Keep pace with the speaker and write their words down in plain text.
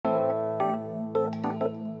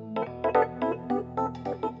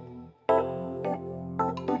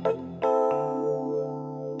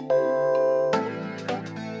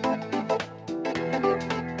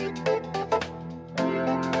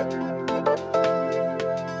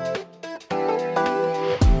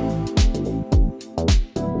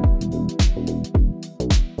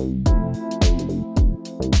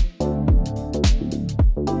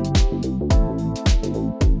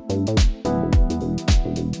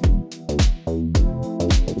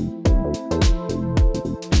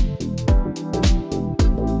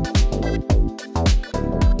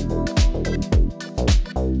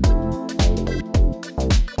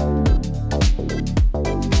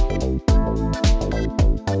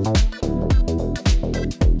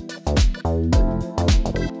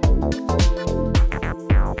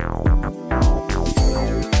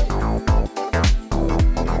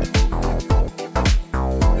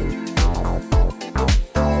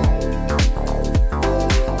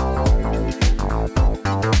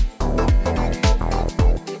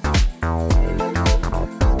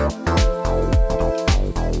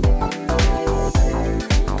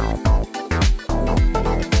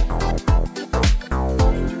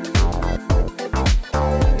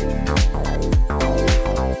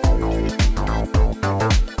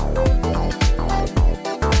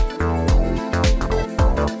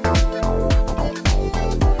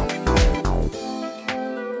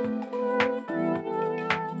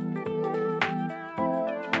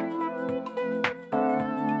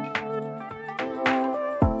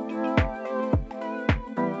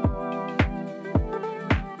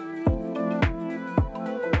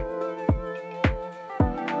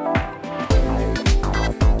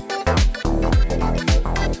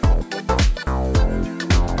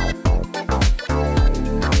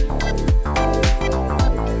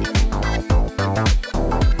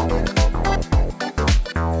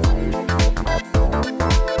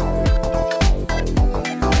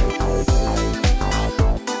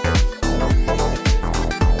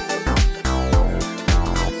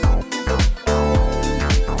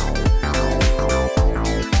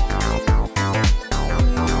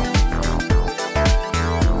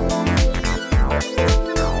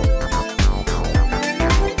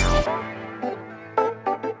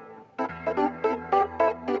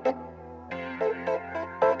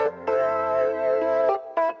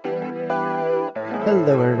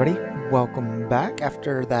Hello everybody, welcome back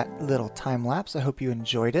after that little time lapse. I hope you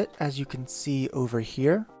enjoyed it. As you can see over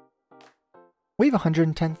here, we have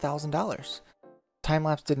 $110,000. Time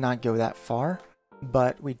lapse did not go that far,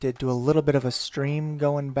 but we did do a little bit of a stream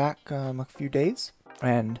going back a few days,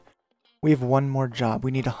 and we have one more job.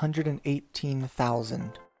 We need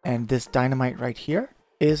 118,000, and this dynamite right here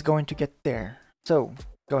is going to get there. So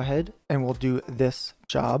go ahead and we'll do this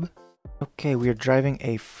job. Okay, we are driving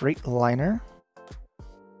a freight liner.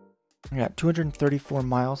 We got 234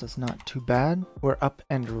 miles, that's not too bad. We're up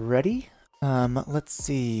and ready. Let's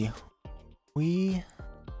see. We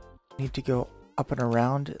need to go up and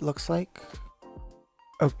around, it looks like.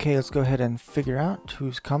 Okay, let's go ahead and figure out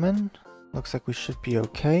who's coming. Looks like we should be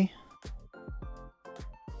okay.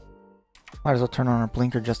 Might as well turn on our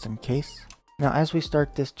blinker just in case. Now, as we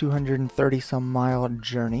start this 230 some mile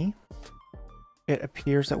journey, it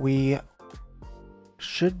appears that we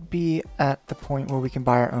should be at the point where we can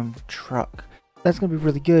buy our own truck. That's going to be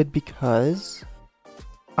really good because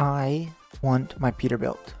I want my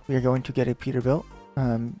Peterbilt. We are going to get a Peterbilt.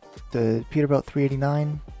 The Peterbilt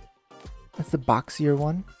 389. That's the boxier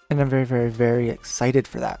one. And I'm very excited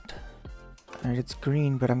for that. Alright, it's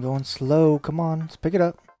green, but I'm going slow. Come on, let's pick it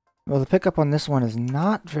up. Well, the pickup on this one is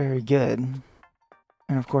not very good.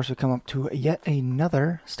 And of course we come up to yet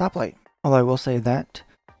another stoplight. Although I will say that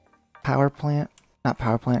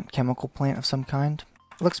chemical plant of some kind.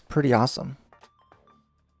 It looks pretty awesome.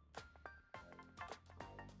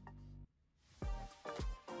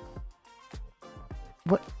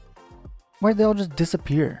 What? Why'd they all just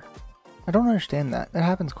disappear? I don't understand that. That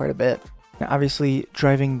happens quite a bit. Now, obviously,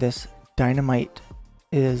 driving this dynamite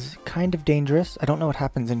is kind of dangerous. I don't know what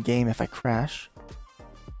happens in game if I crash,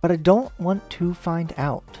 but I don't want to find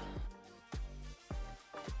out.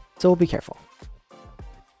 So we'll be careful.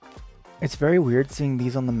 It's very weird seeing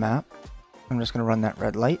these on the map. I'm just going to run that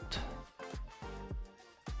red light.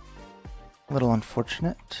 A little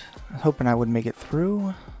unfortunate. I was hoping I would make it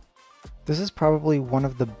through. This is probably one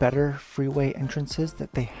of the better freeway entrances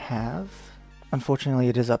that they have. Unfortunately,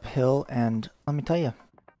 it is uphill, and let me tell you,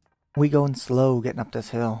 we going slow getting up this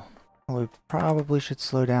hill. Well, we probably should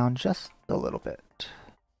slow down just a little bit.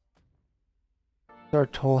 Our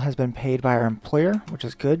toll has been paid by our employer, which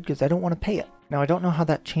is good because I don't want to pay it. Now, I don't know how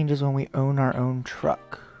that changes when we own our own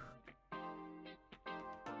truck.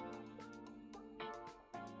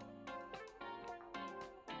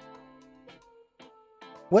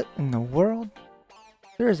 What in the world?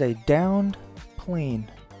 There is a downed plane.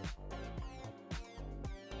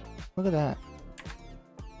 Look at that.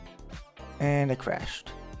 And it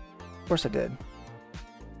crashed. Of course it did.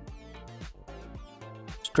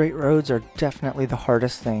 Straight roads are definitely the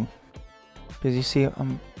hardest thing. Because you see,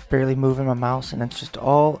 I'm barely moving my mouse and it's just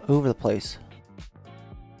all over the place.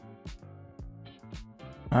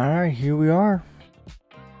 Alright, here we are.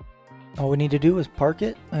 All we need to do is park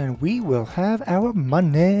it and we will have our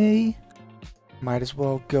money. Might as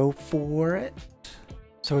well go for it.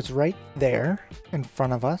 So it's right there in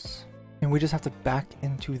front of us. And we just have to back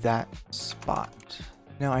into that spot.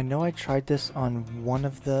 Now I know I tried this on one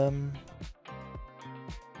of the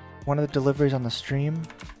deliveries on the stream.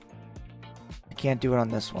 I can't do it on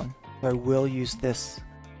this one. So I will use this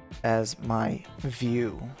as my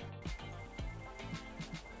view.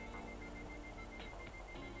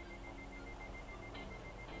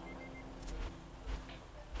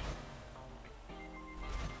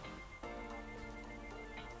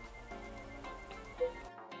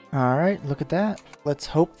 Alright, look at that. Let's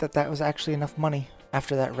hope that that was actually enough money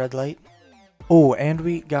after that red light. Oh, and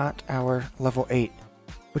we got our level 8,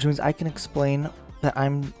 which means I can explain that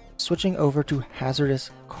I'm switching over to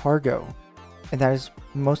hazardous cargo. And that is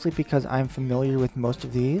mostly because I'm familiar with most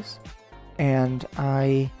of these. And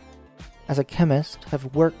I, as a chemist,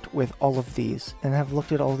 have worked with all of these and have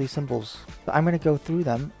looked at all these symbols. So I'm going to go through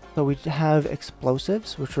them. So we have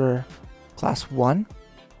explosives, which were class 1.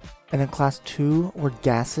 And then class 2 were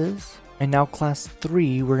gases. And now class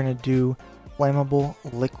 3, we're going to do flammable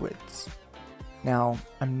liquids. Now,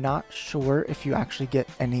 I'm not sure if you actually get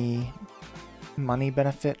any money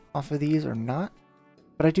benefit off of these or not.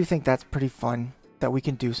 But I do think that's pretty fun that we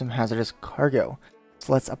can do some hazardous cargo.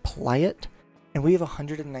 So let's apply it. And we have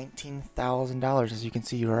 $119,000 as you can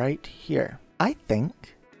see right here. I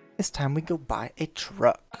think it's time we go buy a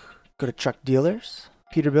truck. Go to truck dealers,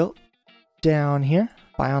 Peterbilt, down here.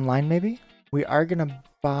 Buy online maybe? We are gonna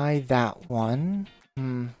buy that one.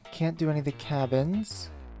 Can't do any of the cabins.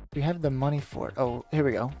 We have the money for it. Oh, here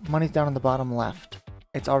we go. Money's down on the bottom left.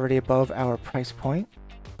 It's already above our price point.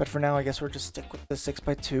 But for now, I guess we'll just stick with the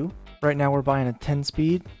 6x2. Right now we're buying a 10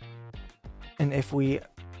 speed. And if we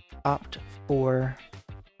opt or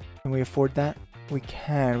can we afford that? We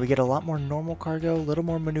can. We get a lot more normal cargo, a little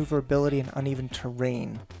more maneuverability and uneven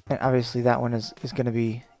terrain. And obviously that one is going to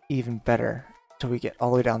be even better until we get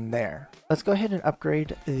all the way down there. Let's go ahead and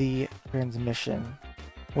upgrade the transmission.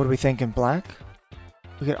 What do we think in black?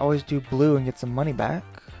 We could always do blue and get some money back.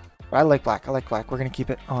 But I like black. I like black. We're going to keep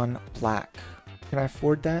it on black. Can I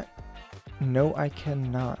afford that? No, I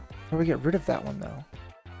cannot. How do we get rid of that one though?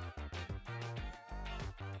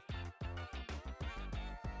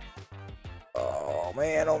 Oh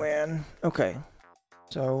man, oh man. Okay.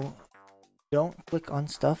 So don't click on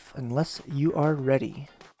stuff unless you are ready.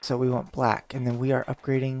 So we want black, and then we are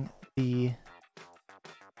upgrading the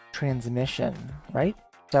transmission, right?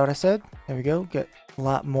 Is that what I said? There we go. Get a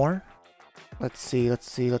lot more. Let's see.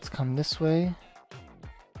 Let's come this way.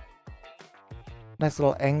 Nice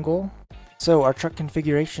little angle. So our truck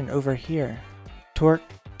configuration over here. Torque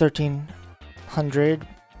 1300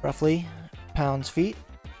 roughly pounds-feet.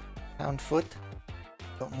 Pound-foot.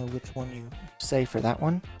 Don't know which one you say for that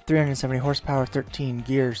one. 370 horsepower, 13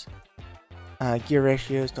 gears. Gear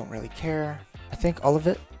ratios, don't really care. I think all of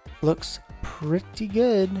it looks pretty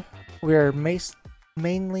good. We're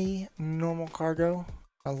mainly normal cargo.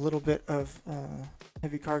 A little bit of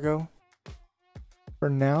heavy cargo. For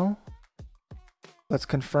now, let's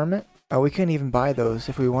confirm it. Oh, we couldn't even buy those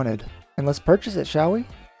if we wanted. And let's purchase it, shall we?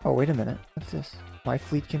 Oh, wait a minute. What's this? My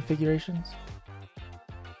fleet configurations?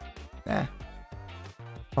 Nah.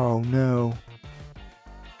 Oh, no.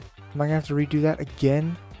 Am I gonna have to redo that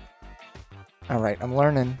again? Alright, I'm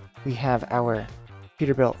learning. We have our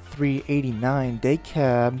Peterbilt 389 day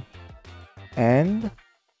cab. And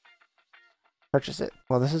purchase it.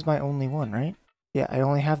 Well, this is my only one, right? Yeah, I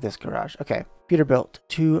only have this garage. Okay. Peterbilt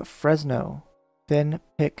to Fresno. Then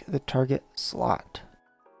pick the target slot.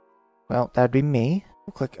 Well, that'd be me.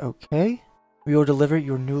 We'll click OK. We will deliver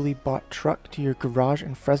your newly bought truck to your garage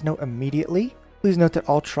in Fresno immediately. Please note that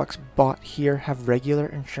all trucks bought here have regular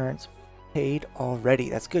insurance paid already.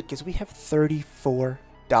 That's good because we have $34.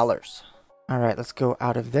 Alright, let's go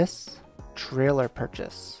out of this. Trailer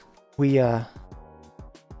purchase. We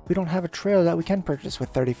don't have a trailer that we can purchase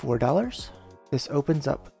with $34. This opens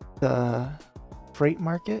up the freight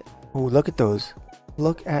market. Oh, look at those.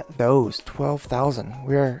 Look at those. 12,000.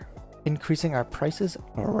 We're increasing our prices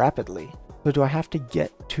rapidly. So do I have to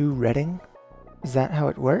get to Reading? Is that how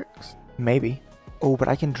it works? Maybe. Oh, but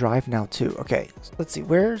I can drive now too. Okay, so let's see.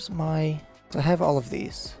 Where's my... So I have all of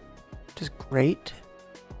these, which is great.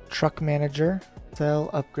 Truck manager. Sell,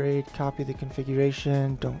 upgrade, copy the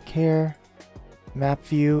configuration. Don't care. Map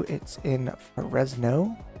view. It's in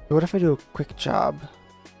Fresno. So what if I do a quick job?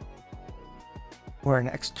 Or an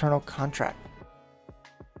external contract.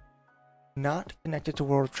 Not connected to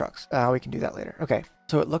World of Trucks. We can do that later. Okay,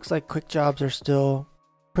 so it looks like quick jobs are still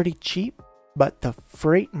pretty cheap, but the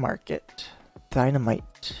freight market,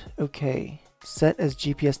 dynamite. Okay, set as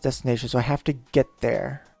GPS destination, so I have to get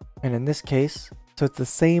there. And in this case, so it's the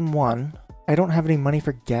same one. I don't have any money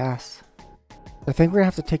for gas. I think we're gonna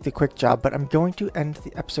have to take the quick job, but I'm going to end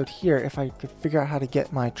the episode here if I could figure out how to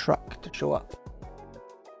get my truck to show up.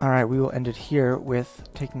 Alright, we will end it here with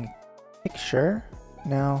taking a picture.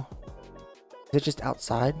 Now, is it just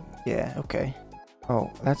outside? Yeah, okay.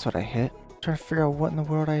 Oh, that's what I hit. I'm trying to figure out what in the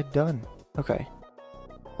world I had done. Okay.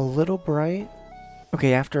 A little bright.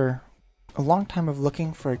 Okay, after a long time of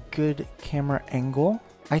looking for a good camera angle,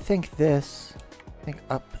 I think this,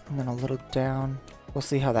 up and then a little down. We'll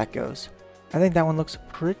see how that goes. I think that one looks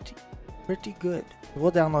pretty good.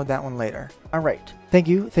 We'll download that one later. Alright. Thank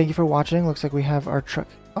you for watching. Looks like we have our truck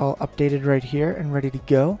all updated right here and ready to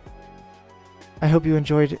go. I hope you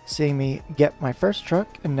enjoyed seeing me get my first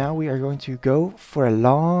truck, and now we are going to go for a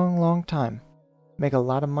long time. Make a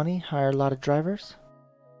lot of money, hire a lot of drivers.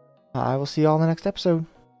 I will see you all in the next episode.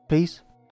 Peace.